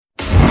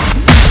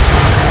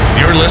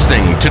You're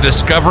listening to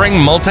Discovering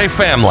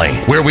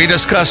Multifamily, where we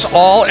discuss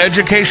all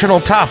educational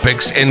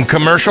topics in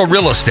commercial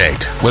real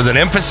estate with an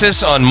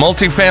emphasis on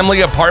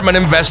multifamily apartment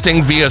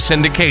investing via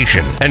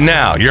syndication. And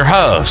now, your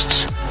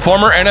hosts,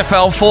 former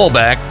NFL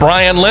fullback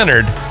Brian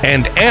Leonard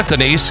and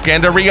Anthony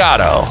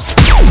Scandariato.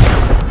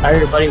 Hi,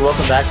 everybody.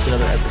 Welcome back to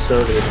another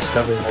episode of the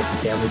Discovering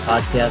Multifamily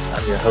podcast.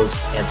 I'm your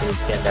host, Anthony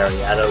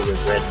Scandariato with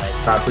Red Knight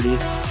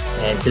Properties.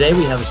 And today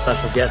we have a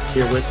special guest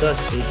here with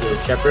us,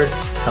 AJ Shepard,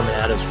 coming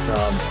at us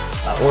from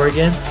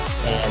Oregon.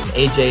 And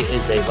AJ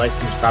is a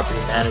licensed property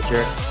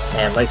manager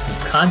and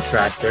licensed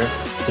contractor.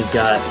 He's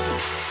got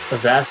a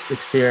vast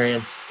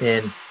experience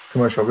in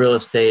commercial real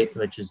estate,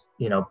 which is,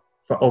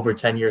 for over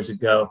 10 years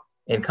ago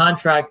in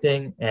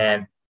contracting.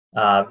 And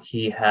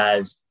he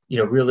has,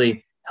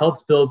 really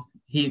helped build.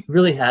 He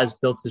really has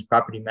built his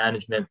property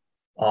management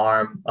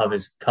arm of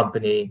his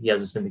company. He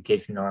has a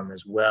syndication arm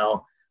as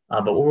well.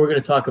 But what we're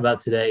going to talk about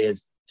today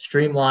is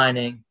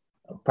streamlining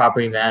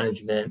property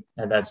management.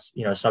 And that's,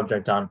 a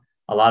subject on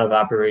a lot of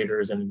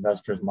operators and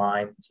investors'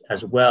 minds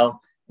as well,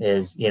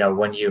 is,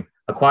 when you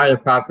acquire the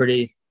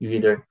property,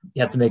 you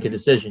have to make a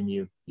decision.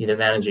 You either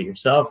manage it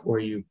yourself or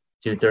you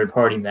do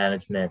third-party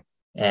management.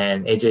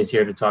 And AJ's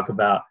here to talk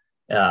about,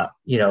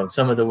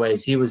 some of the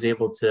ways he was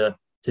able to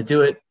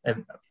do it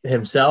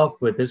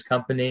himself with his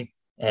company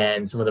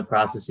and some of the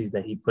processes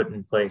that he put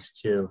in place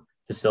to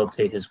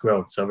facilitate his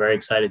growth. So very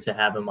excited to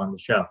have him on the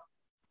show.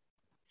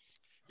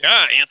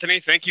 Yeah,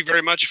 Anthony, thank you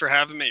very much for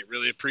having me.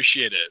 Really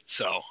appreciate it.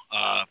 So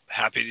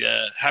happy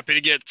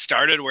to get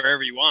started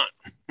wherever you want.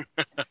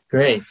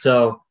 Great.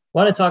 So I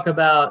want to talk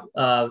about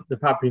the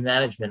property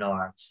management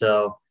arm.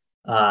 So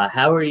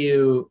how are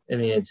you? I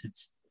mean,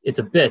 it's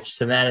a bitch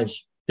to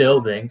manage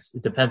buildings.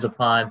 It depends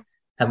upon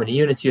how many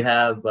units you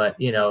have, but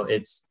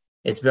it's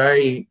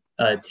very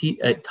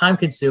time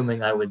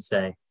consuming, I would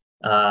say,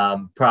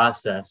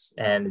 process,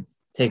 and it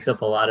takes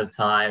up a lot of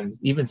time,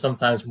 even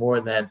sometimes more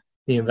than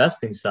the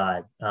investing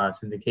side,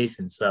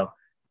 syndication. So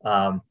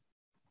how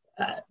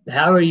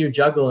are you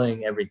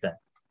juggling everything?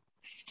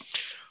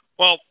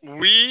 Well,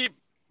 we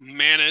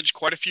manage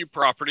quite a few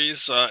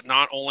properties,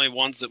 not only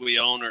ones that we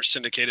own or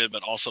syndicated,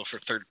 but also for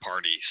third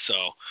parties.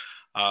 So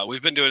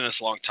we've been doing this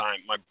a long time.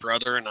 My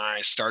brother and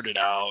I started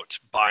out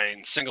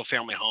buying single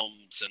family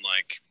homes in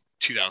like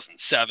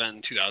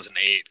 2007,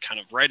 2008, kind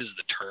of right as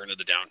the turn of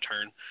the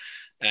downturn.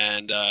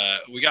 And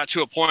we got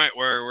to a point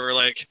where we're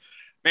like,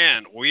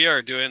 man, we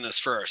are doing this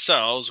for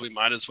ourselves. We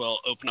might as well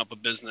open up a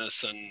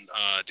business and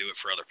do it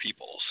for other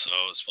people. So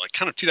it's like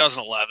kind of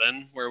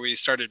 2011 where we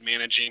started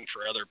managing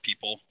for other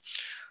people.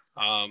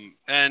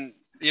 And,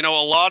 a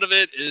lot of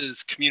it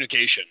is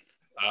communication.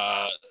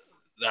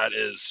 That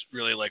is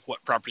really like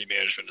what property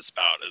management is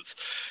about. It's,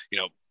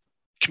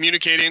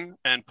 communicating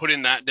and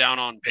putting that down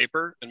on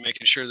paper and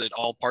making sure that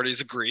all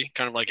parties agree,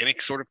 kind of like any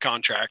sort of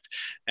contract,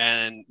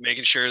 and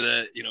making sure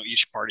that,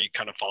 each party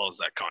kind of follows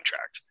that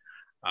contract.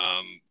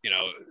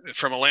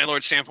 From a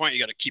landlord standpoint,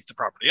 you got to keep the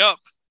property up.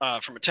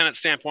 From a tenant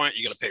standpoint,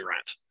 you got to pay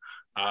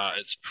rent.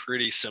 It's a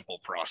pretty simple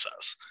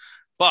process,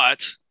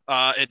 but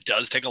it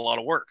does take a lot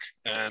of work,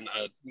 and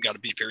you got to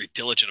be very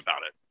diligent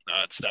about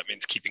it. So that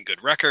means keeping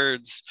good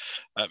records.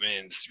 That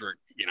means you're,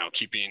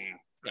 keeping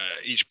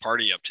each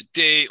party up to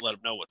date, let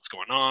them know what's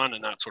going on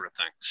and that sort of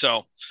thing.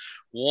 So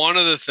one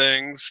of the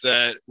things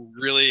that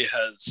really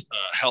has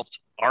helped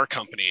our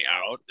company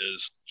out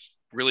is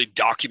really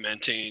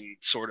documenting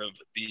sort of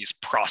these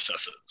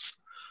processes.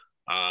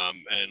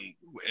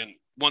 And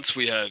once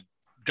we have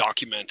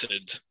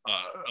documented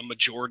a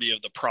majority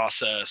of the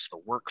process, the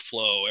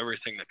workflow,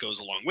 everything that goes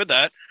along with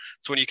that,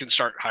 it's when you can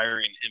start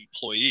hiring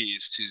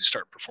employees to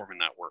start performing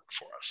that work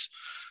for us.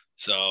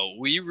 So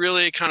we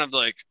really kind of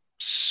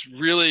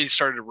really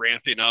started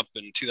ramping up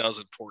in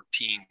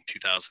 2014,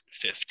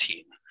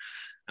 2015.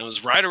 And it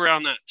was right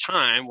around that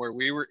time where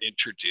we were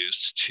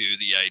introduced to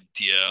the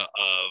idea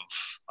of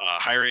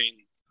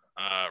hiring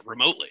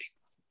remotely.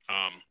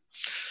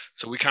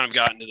 So we kind of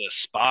got into this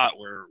spot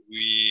where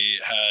we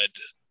had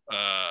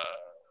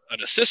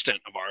an assistant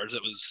of ours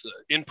that was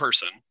in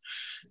person,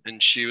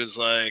 and she was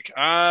like,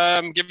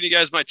 I'm giving you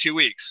guys my 2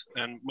 weeks.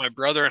 And my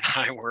brother and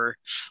I were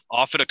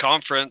off at a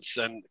conference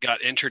and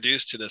got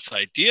introduced to this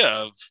idea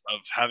of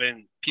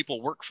having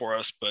people work for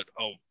us, but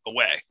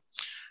away.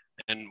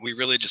 And we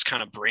really just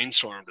kind of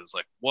brainstormed as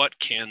like, what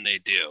can they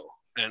do?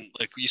 And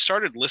like, we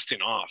started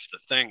listing off the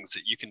things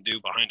that you can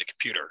do behind a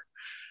computer.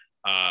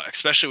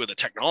 Especially with the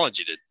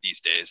technology these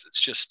days,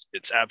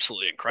 it's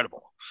absolutely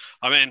incredible.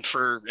 I mean,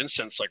 for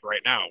instance, like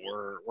right now,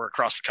 we're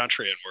across the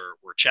country and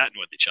we're chatting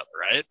with each other,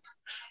 right?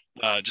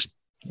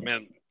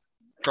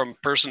 From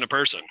person to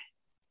person.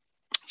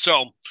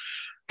 So,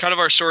 kind of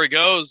our story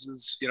goes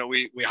is,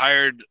 we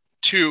hired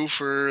two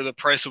for the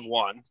price of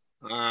one,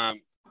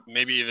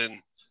 maybe even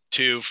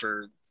two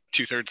for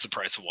 2/3 the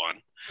price of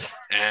one,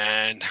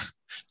 and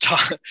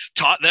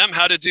taught them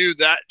how to do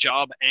that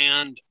job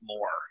and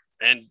more.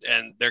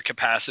 And their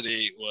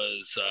capacity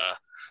was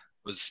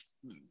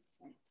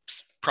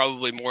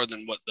probably more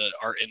than what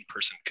our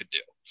in-person could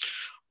do.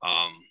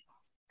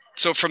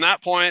 So from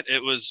that point,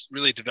 it was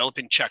really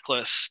developing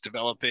checklists,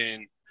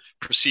 developing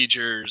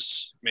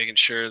procedures, making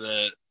sure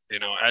that,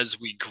 as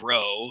we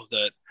grow,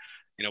 that,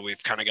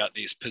 we've kind of got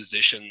these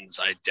positions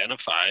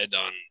identified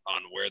on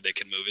where they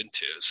can move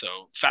into.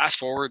 So fast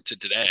forward to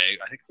today,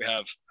 I think we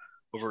have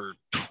over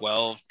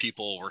 12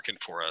 people working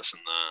for us in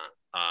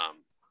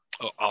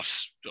the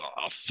offsite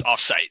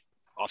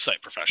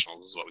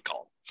professionals is what we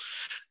call them.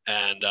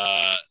 And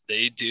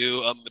they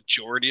do a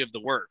majority of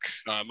the work.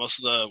 Most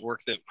of the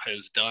work that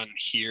is done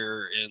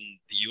here in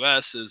the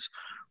U.S. is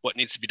what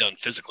needs to be done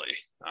physically.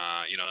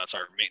 That's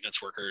our maintenance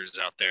workers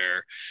out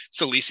there. It's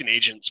the leasing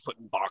agents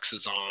putting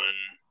boxes on,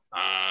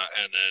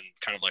 and then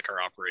kind of like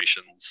our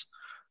operations.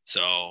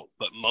 So,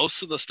 but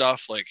most of the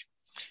stuff, like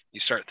you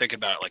start thinking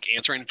about like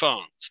answering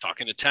phones,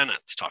 talking to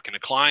tenants, talking to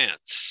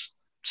clients,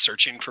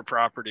 searching for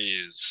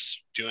properties,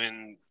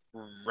 doing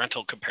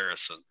rental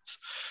comparisons.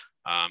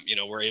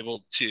 We're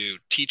able to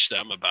teach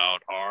them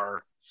about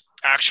our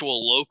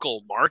actual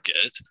local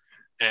market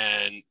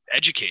and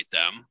educate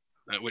them,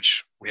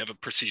 which we have a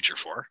procedure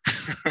for.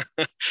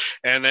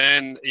 And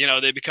then,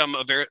 they become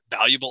a very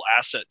valuable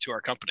asset to our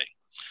company.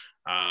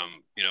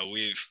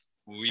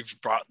 We've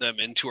brought them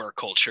into our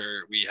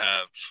culture. We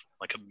have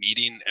like a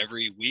meeting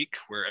every week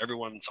where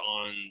everyone's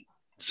on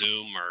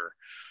Zoom or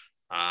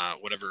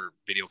whatever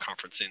video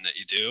conferencing that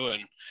you do.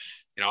 And,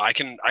 I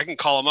can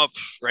call them up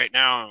right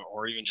now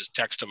or even just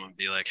text them and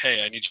be like,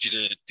 hey, I need you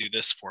to do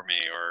this for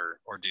me or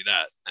do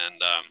that.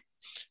 And,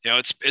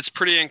 it's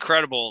pretty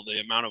incredible the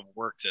amount of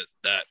work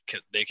that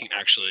they can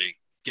actually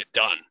get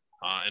done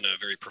in a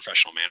very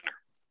professional manner.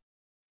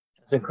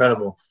 That's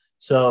incredible.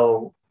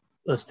 So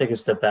let's take a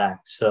step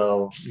back.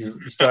 So you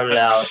started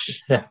out,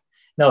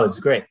 no, it's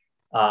great.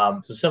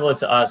 So similar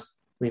to us,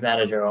 we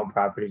manage our own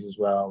properties as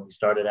well. We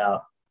started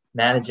out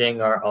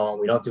managing our own.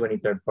 We don't do any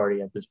third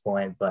party at this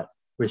point, but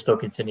we're still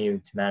continuing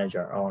to manage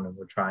our own, and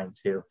we're trying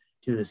to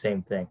do the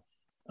same thing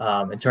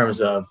in terms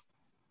of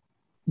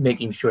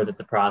making sure that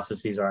the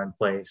processes are in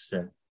place,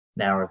 and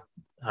now we're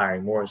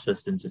hiring more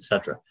assistants,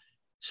 etc.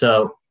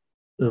 So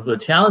the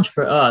challenge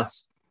for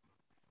us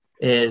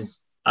is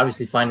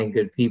obviously finding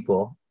good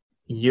people.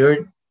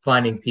 You're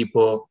finding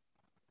people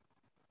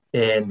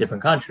in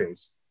different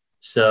countries.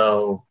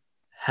 So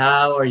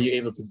how are you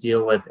able to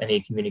deal with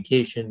any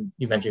communication?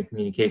 You mentioned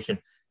communication,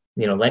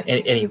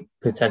 any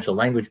potential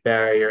language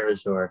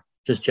barriers or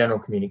just general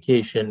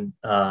communication.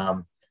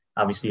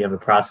 Obviously, you have a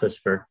process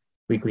for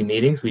weekly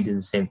meetings. We do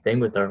the same thing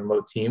with our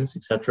remote teams,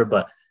 et cetera.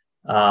 But,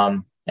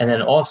 and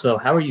then also,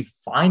 how are you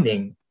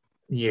finding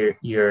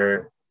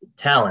your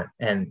talent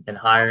and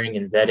hiring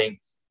and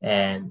vetting?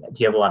 And do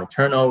you have a lot of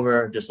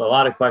turnover? Just a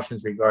lot of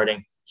questions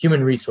regarding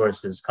human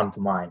resources come to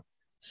mind.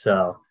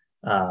 So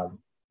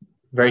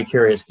very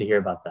curious to hear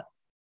about that.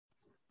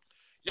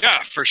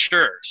 Yeah, for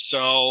sure.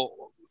 So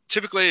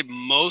typically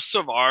most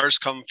of ours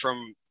come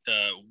from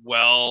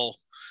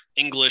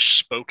English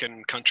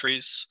spoken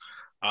countries.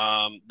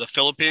 The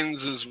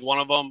Philippines is one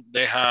of them.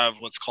 They have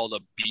what's called a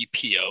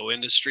BPO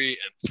industry,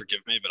 and forgive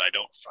me, but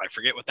I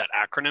forget what that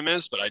acronym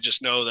is, but I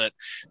just know that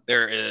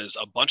there is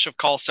a bunch of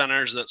call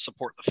centers that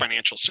support the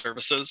financial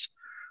services.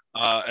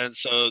 And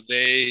so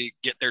they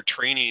get their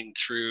training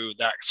through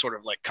that sort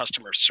of like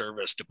customer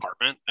service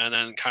department. And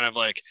then kind of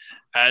like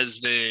as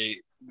they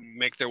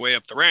make their way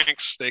up the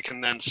ranks, they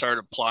can then start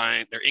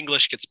applying. Their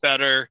English gets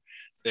better.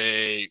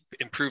 They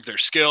improve their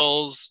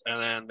skills,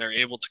 and then they're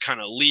able to kind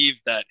of leave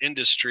that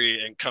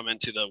industry and come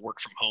into the work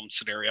from home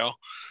scenario.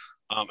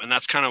 And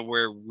that's kind of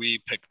where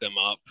we pick them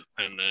up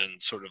and then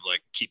sort of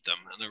like keep them.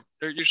 And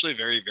they're usually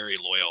very, very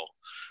loyal.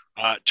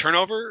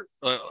 Turnover,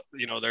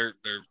 they're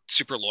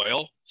super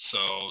loyal.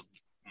 So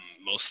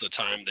most of the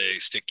time they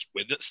stick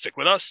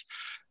with us.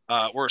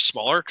 We're a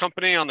smaller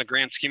company on the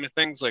grand scheme of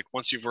things. Like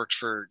once you've worked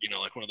for,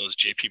 like one of those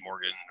JP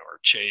Morgan or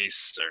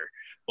Chase or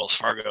Wells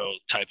Fargo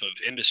type of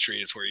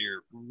industries where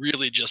you're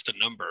really just a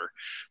number,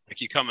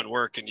 like you come and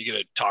work and you get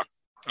to talk.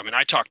 I mean,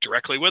 I talk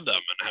directly with them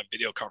and have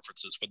video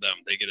conferences with them.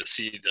 They get to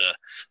see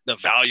the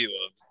value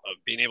of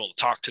being able to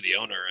talk to the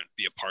owner and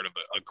be a part of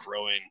a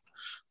growing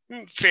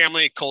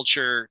family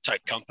culture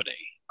type company.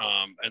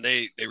 And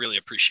they really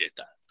appreciate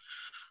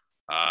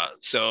that.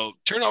 So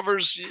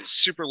turnover's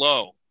super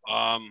low.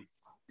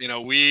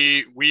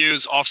 We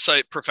use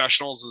offsite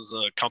professionals as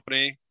a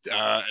company,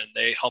 and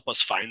they help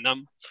us find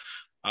them.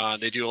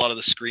 They do a lot of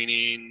the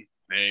screening.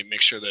 They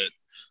make sure that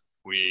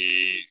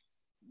we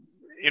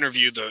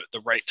interview the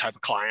right type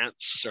of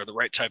clients or the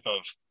right type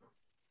of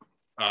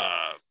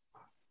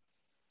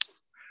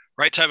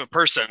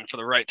person for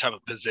the right type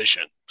of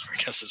position, I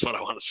guess is what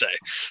I want to say.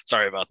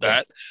 Sorry about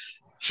that.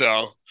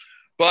 So,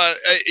 but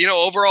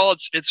overall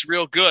it's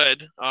real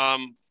good.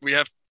 We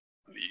have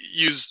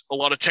used a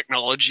lot of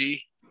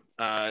technology.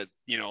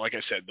 Like I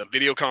said, the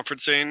video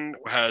conferencing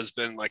has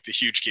been like the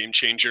huge game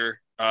changer.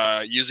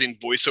 Using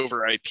voice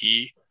over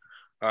IP,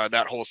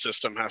 that whole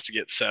system has to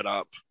get set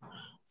up.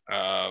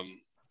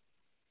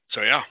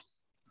 So yeah,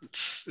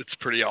 it's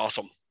pretty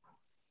awesome.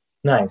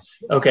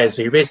 Nice. Okay,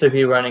 so you're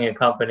basically running a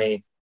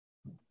company,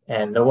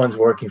 and no one's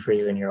working for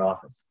you in your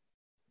office.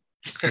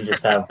 You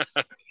just have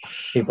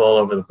people all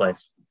over the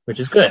place, which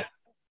is good.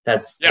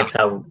 That's Yeah.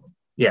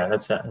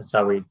 that's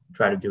how we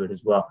try to do it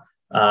as well.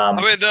 I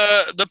mean,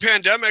 the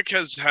pandemic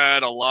has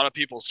had a lot of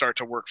people start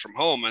to work from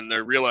home, and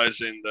they're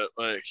realizing that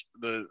like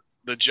the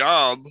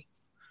job,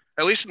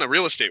 at least in the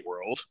real estate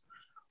world,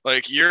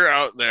 like you're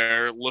out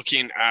there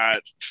looking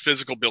at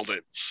physical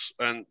buildings,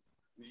 and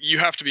you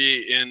have to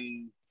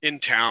be in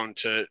town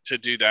to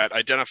do that,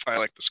 identify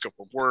like the scope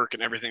of work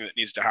and everything that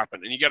needs to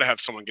happen, and you got to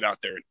have someone get out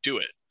there and do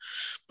it.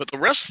 But the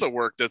rest of the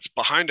work that's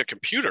behind a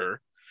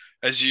computer,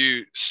 as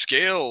you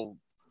scale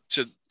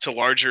to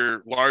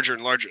larger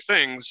and larger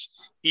things,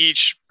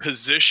 each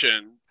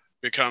position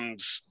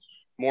becomes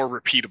more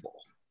repeatable.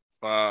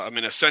 I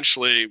mean,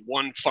 essentially,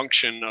 one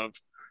function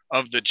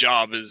of the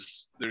job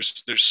is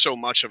there's so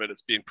much of it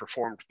that's being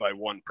performed by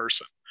one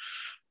person.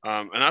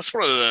 And that's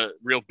one of the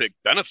real big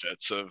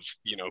benefits of,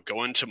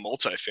 going to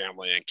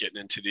multifamily and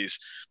getting into these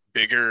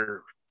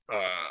bigger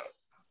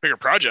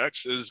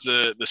projects is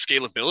the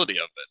scalability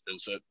of it.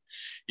 Is that,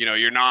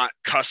 you're not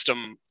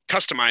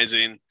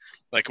customizing,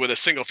 like with a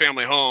single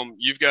family home,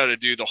 you've got to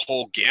do the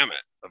whole gamut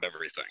of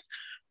everything.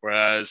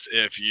 Whereas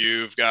if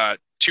you've got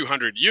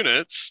 200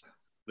 units,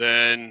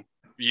 then,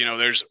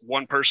 there's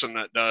one person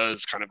that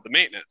does kind of the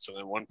maintenance and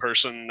then one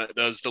person that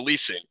does the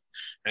leasing,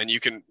 and you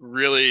can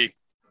really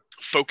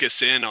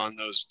focus in on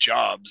those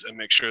jobs and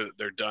make sure that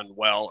they're done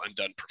well and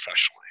done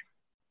professionally.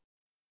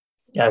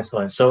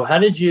 Excellent. So how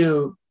did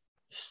you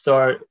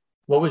start?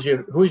 Who was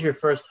your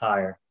first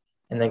hire?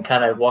 And then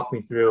kind of walk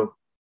me through,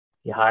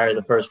 you hire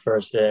the first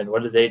person.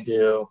 What did they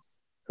do?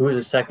 Who was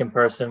the second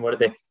person? What did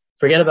they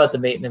forget about the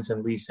maintenance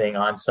and leasing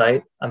on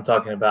site? I'm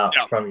talking about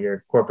from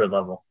your corporate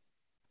level.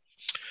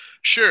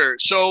 Sure.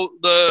 So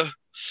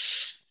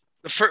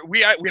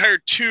we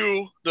hired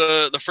two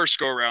the first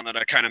go around that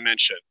I kind of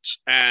mentioned,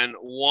 and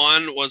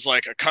one was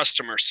like a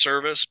customer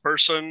service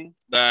person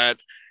that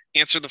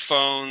answered the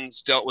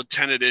phones, dealt with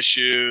tenant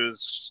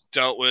issues,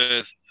 dealt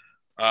with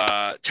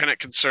tenant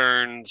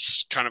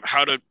concerns, kind of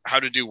how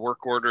to do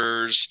work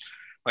orders.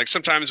 Like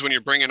sometimes when you're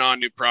bringing on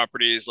new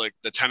properties, like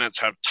the tenants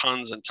have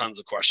tons and tons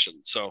of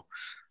questions. So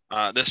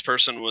this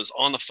person was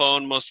on the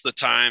phone most of the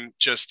time,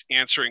 just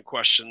answering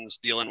questions,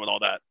 dealing with all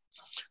that.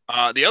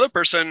 The other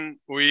person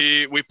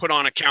we put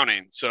on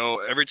accounting.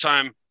 So every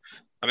time,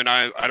 I mean,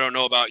 I don't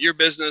know about your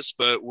business,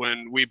 but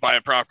when we buy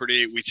a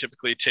property, we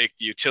typically take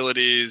the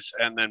utilities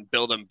and then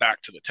bill them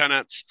back to the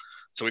tenants.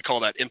 So we call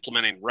that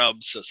implementing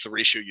RUBS. That's the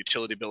ratio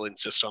utility billing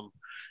system.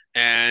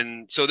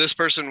 And so this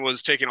person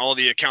was taking all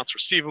the accounts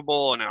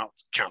receivable and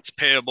accounts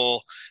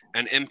payable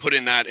and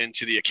inputting that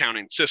into the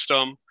accounting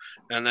system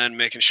and then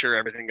making sure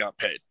everything got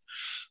paid.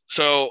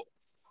 So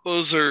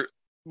those are,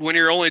 when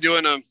you're only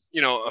doing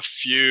a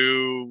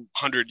few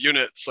hundred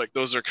units, like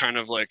those are kind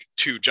of like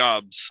two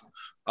jobs.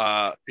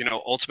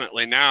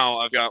 Ultimately now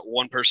I've got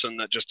one person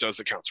that just does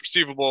accounts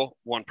receivable,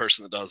 one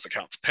person that does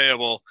accounts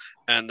payable,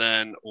 and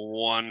then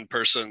one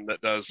person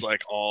that does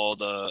like all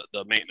the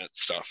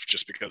maintenance stuff,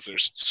 just because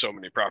there's so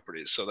many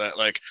properties. So that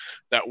like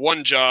that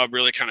one job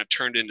really kind of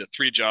turned into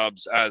three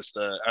jobs as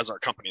our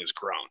company has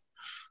grown.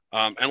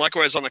 And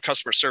likewise on the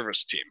customer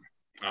service team,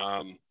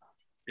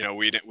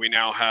 we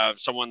now have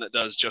someone that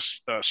does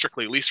just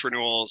strictly lease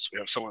renewals. We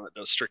have someone that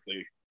does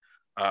strictly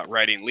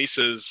writing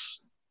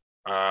leases.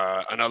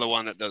 Another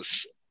one that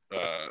does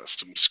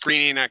some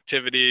screening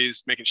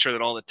activities, making sure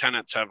that all the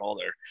tenants have all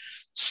their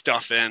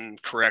stuff in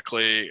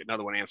correctly.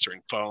 Another one answering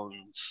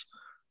phones.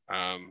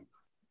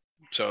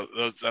 So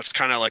that's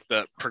kind of like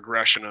the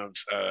progression of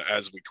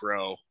as we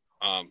grow.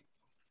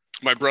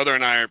 My brother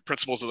and I are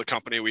principals of the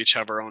company. We each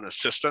have our own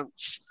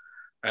assistants,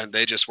 and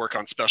they just work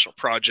on special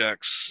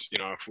projects.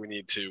 If we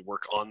need to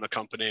work on the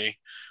company,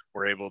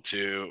 we're able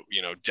to,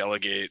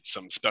 delegate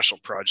some special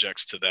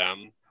projects to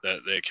them that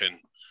they can,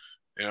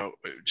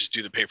 just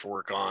do the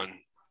paperwork on.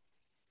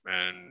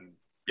 And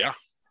yeah.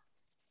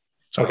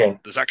 So okay.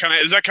 Does that kind of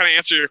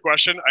answer your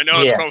question? I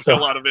know it's probably a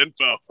lot of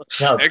info,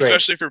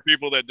 especially for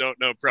people that don't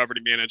know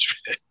property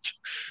management.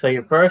 So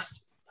your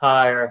first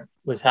hire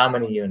was how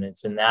many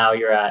units? And now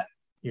you're at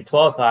your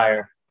 12th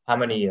hire, how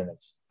many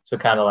units? So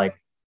kind of like.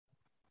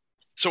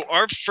 So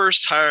our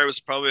first hire was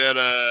probably at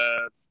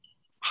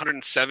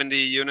 170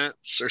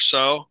 units or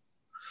so.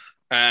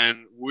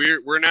 And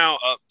we're now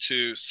up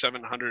to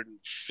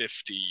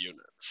 750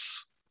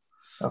 units.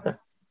 Okay.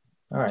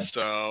 All right.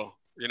 So,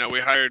 we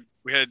had,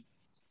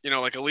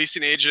 like a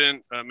leasing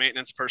agent, a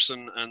maintenance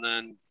person, and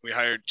then we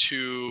hired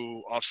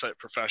two offsite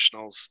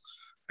professionals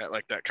at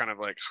like that kind of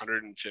like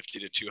 150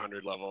 to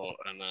 200 level.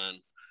 And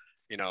then,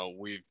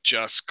 we've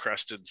just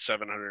crested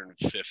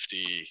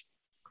 750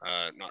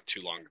 not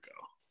too long ago.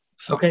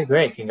 So, okay,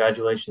 great.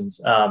 Congratulations.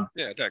 Yeah,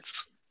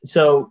 thanks.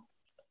 So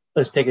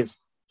let's take a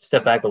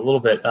step back a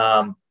little bit.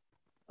 On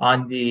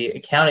the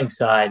accounting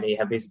side, you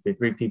have basically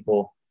three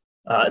people.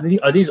 Are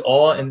these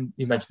all in,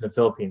 you mentioned the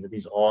Philippines, are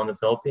these all in the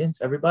Philippines,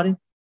 everybody?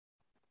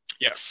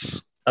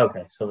 Yes.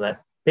 Okay, so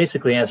that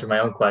basically answered my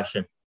own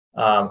question.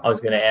 I was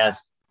going to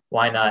ask,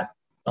 why not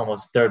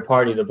almost third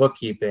party, the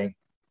bookkeeping?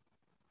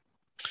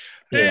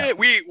 Yeah.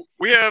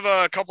 We have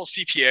a couple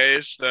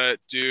CPAs that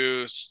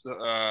do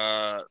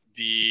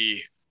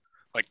the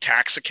like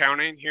tax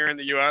accounting here in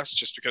the U.S.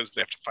 just because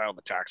they have to file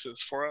the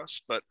taxes for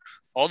us. But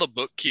all the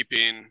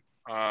bookkeeping,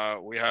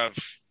 we have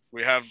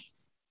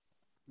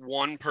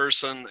one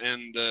person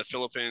in the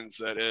Philippines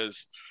that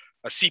is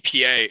a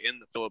CPA in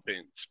the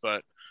Philippines,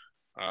 but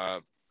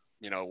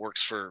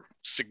works for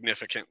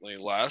significantly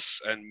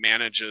less and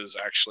manages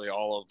actually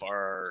all of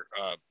our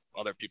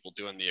other people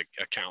doing the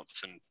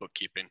accounts and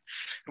bookkeeping.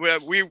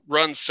 We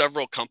run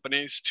several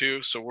companies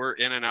too, so we're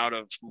in and out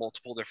of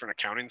multiple different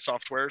accounting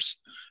softwares,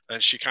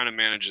 and she kind of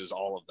manages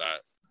all of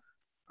that.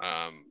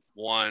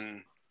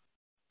 One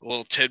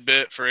little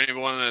tidbit for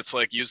anyone that's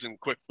like using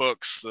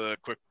QuickBooks, the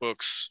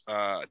QuickBooks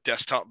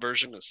desktop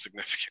version is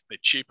significantly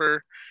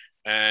cheaper.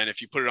 And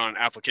if you put it on an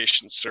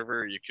application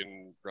server, you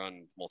can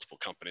run multiple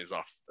companies off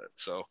of it.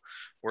 So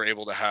we're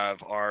able to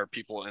have our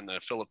people in the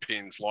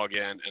Philippines log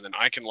in, and then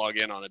I can log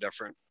in on a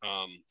different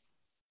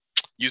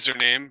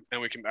username,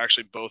 and we can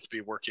actually both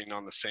be working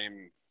on the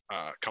same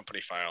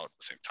company file at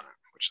the same time,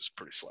 which is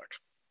pretty slick.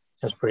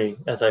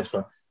 That's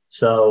excellent.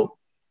 So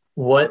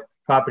what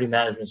property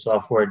management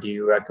software do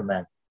you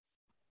recommend?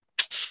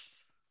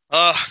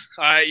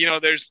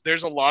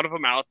 There's a lot of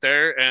them out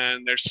there,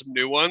 and there's some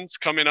new ones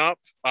coming up.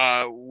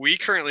 We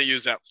currently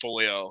use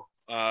AppFolio,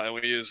 and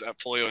we use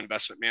AppFolio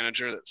Investment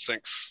Manager that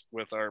syncs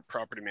with our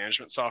property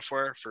management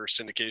software for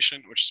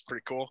syndication, which is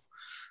pretty cool.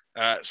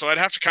 So I'd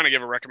have to kind of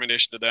give a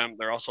recommendation to them.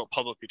 They're also a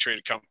publicly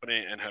traded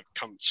company and have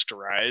come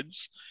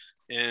strides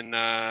in,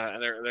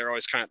 they're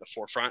always kind of at the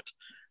forefront.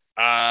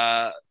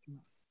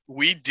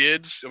 We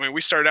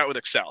started out with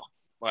Excel.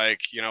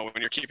 Like,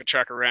 when you're keeping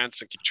track of rents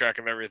and keep track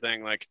of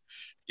everything, like,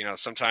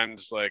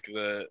 sometimes like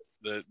the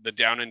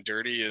down and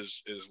dirty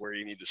is where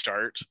you need to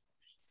start.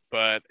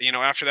 But,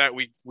 after that,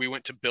 we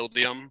went to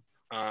Buildium,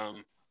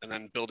 and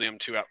then Buildium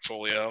to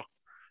AppFolio.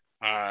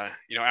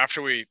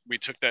 After we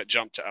took that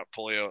jump to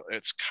AppFolio,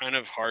 it's kind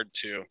of hard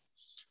to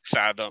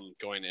fathom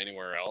going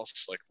anywhere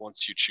else. Like,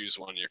 once you choose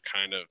one, you're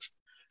kind of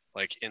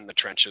like in the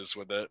trenches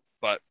with it.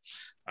 But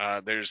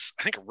there's,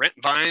 I think,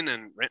 Rentvine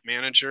and Rent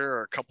Manager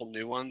are a couple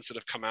new ones that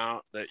have come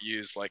out that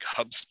use like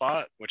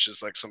HubSpot, which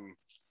is like some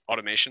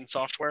automation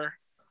software.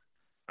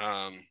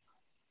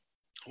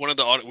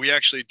 We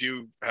actually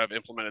do have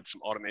implemented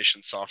some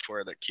automation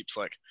software that keeps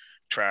like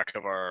track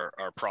of our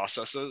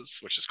processes,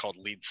 which is called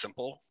Lead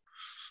Simple.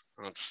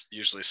 It's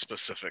usually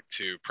specific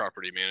to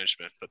property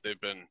management, but they've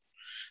been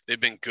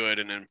good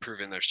in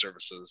improving their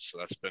services. So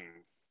that's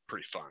been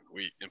pretty fun.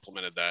 We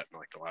implemented that in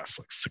like the last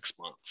 6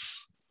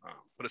 months,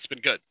 but it's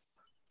been good.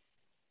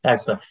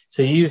 Excellent.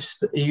 So you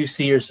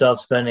see yourself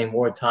spending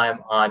more time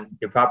on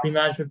your property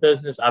management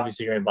business.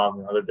 Obviously, you're involved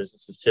in other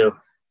businesses too.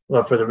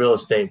 Well, for the real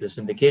estate, the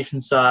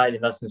syndication side,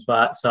 investment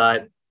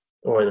side,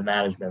 or the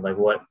management, like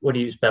what do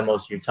you spend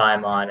most of your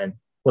time on, and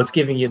what's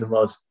giving you the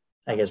most,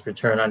 I guess,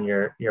 return on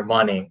your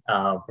money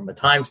from a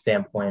time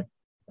standpoint?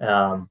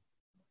 Obviously,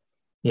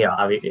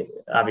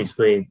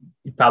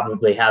 you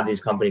probably have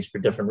these companies for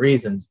different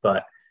reasons,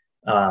 but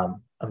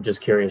I'm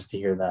just curious to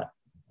hear that.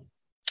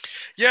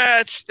 Yeah,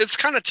 it's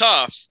kind of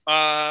tough.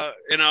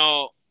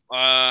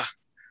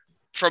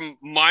 From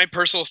my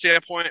personal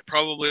standpoint,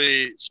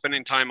 probably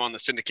spending time on the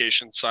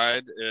syndication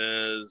side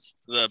is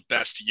the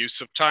best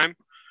use of time.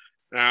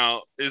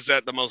 Now, is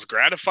that the most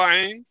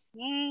gratifying?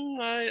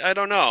 I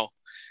don't know.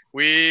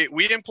 We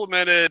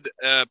implemented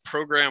a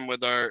program we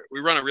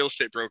run a real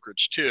estate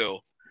brokerage too.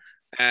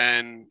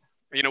 And,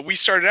 we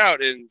started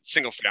out in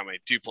single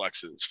family,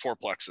 duplexes,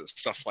 fourplexes,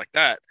 stuff like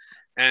that.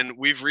 And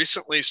we've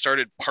recently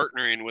started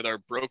partnering with our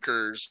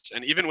brokers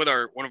and even with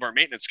one of our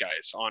maintenance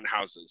guys on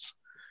houses.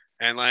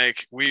 And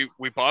like we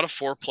bought a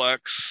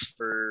fourplex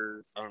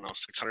for, I don't know,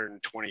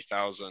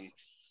 $620,000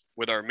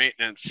 with our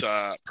maintenance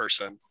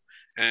person.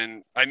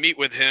 And I meet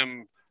with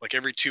him like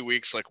every 2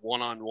 weeks, like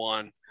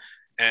one-on-one.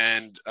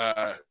 And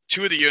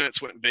 2 of the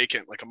units went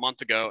vacant like a month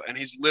ago. And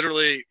he's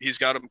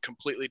got them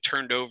completely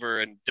turned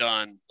over and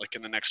done like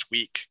in the next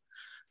week.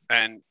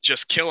 And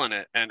just killing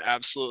it, and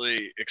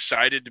absolutely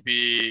excited to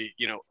be,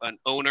 an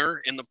owner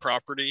in the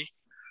property.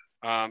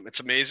 It's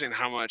amazing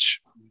how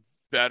much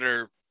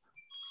better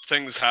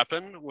things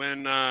happen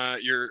when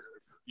you're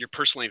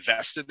personally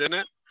vested in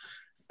it.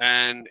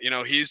 And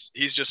he's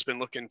just been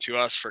looking to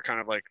us for kind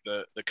of like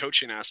the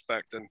coaching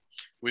aspect, and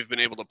we've been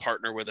able to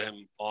partner with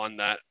him on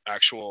that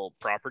actual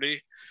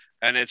property,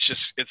 and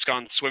it's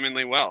gone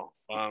swimmingly well.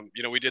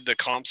 We did the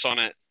comps on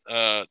it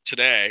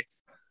today.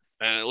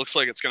 And it looks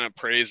like it's going to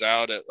appraise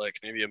out at like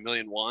maybe $1.1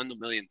 million, $1.2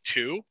 million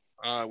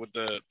with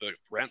the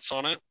rents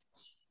on it.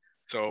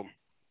 So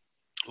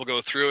we'll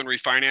go through and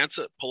refinance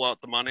it, pull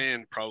out the money,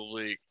 and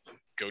probably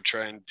go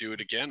try and do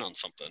it again on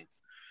something.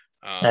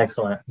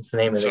 Excellent. It's the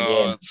name of the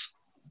game.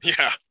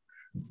 Yeah.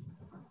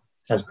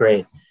 That's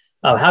great.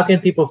 How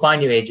can people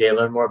find you, AJ?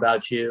 Learn more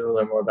about you,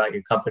 learn more about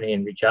your company,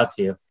 and reach out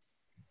to you.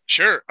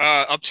 Sure.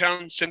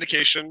 Uptown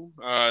Syndication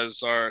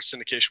is our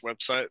syndication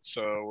website.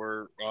 So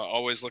we're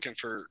always looking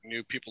for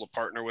new people to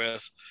partner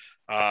with.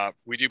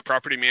 We do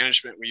property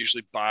management. We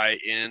usually buy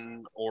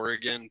in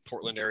Oregon,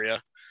 Portland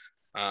area.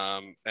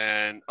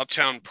 And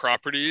Uptown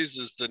Properties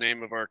is the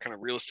name of our kind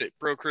of real estate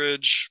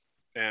brokerage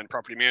and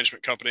property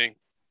management company.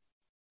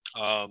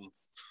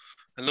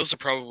 And those are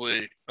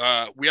probably,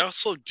 we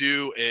also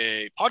do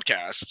a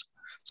podcast.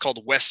 It's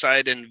called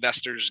Westside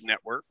Investors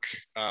Network,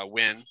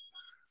 WIN.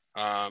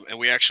 And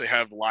we actually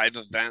have live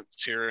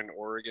events here in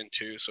Oregon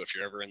too. So if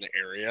you're ever in the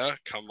area,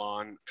 come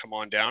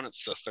on down.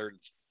 It's the third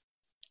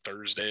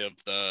Thursday of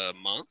the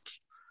month.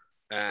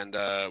 And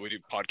we do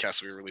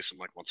podcasts. We release them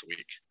like once a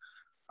week.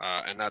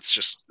 And that's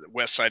just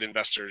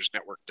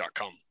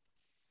westsideinvestorsnetwork.com.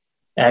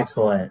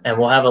 Excellent. And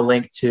we'll have a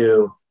link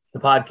to the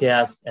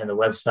podcast and the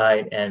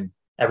website and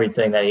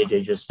everything that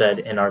AJ just said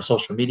in our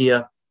social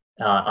media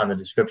on the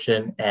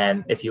description.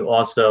 And if you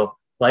also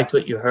liked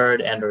what you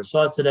heard and or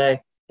saw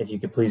today, if you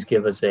could please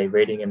give us a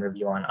rating and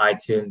review on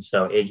iTunes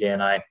so AJ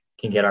and I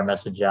can get our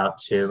message out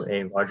to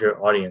a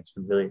larger audience.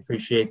 We really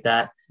appreciate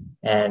that.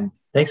 And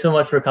thanks so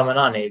much for coming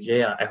on,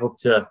 AJ. I hope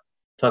to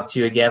talk to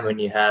you again when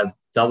you have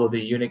double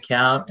the unit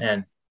count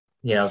and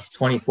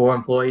 24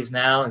 employees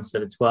now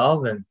instead of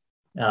 12. And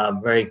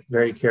very,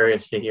 very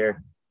curious to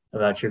hear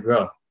about your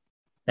growth.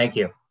 Thank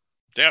you.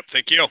 Yep.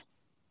 Thank you.